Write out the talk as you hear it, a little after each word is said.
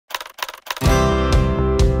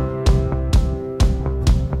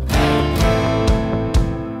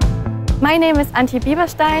My name is Antje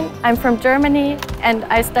Bieberstein. I'm from Germany and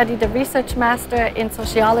I studied a research master in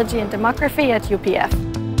Sociology and Demography at UPF.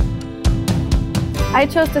 I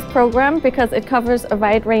chose this program because it covers a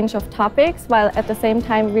wide range of topics, while at the same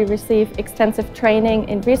time we receive extensive training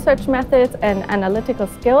in research methods and analytical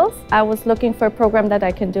skills. I was looking for a program that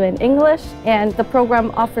I can do in English, and the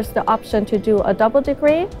program offers the option to do a double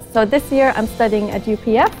degree. So this year I'm studying at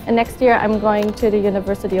UPF, and next year I'm going to the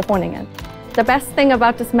University of Groningen. The best thing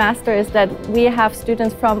about this master is that we have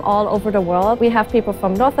students from all over the world. We have people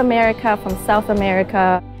from North America, from South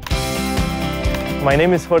America. My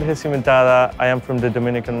name is Jorge Cimentada. I am from the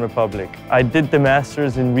Dominican Republic. I did the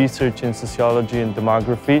Master's in Research in Sociology and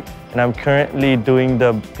Demography, and I'm currently doing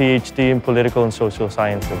the PhD in Political and Social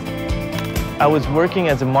Sciences. I was working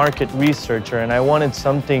as a market researcher, and I wanted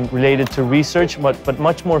something related to research, but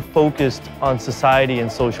much more focused on society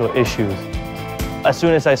and social issues. As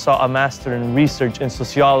soon as I saw a Master in Research in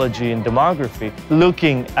Sociology and Demography,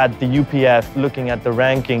 looking at the UPF, looking at the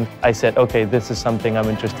ranking, I said, okay, this is something I'm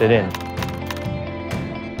interested in.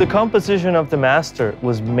 The composition of the Master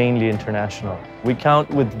was mainly international. We count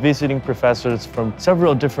with visiting professors from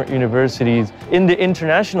several different universities. In the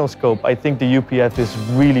international scope, I think the UPF is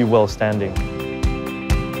really well standing.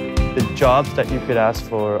 The jobs that you could ask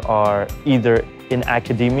for are either in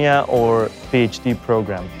academia or PhD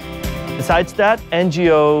programs. Besides that,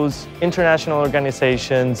 NGOs, international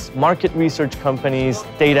organizations, market research companies,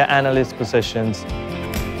 data analyst positions.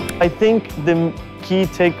 I think the key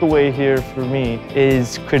takeaway here for me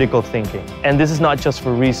is critical thinking. And this is not just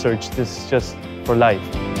for research, this is just for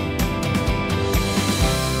life.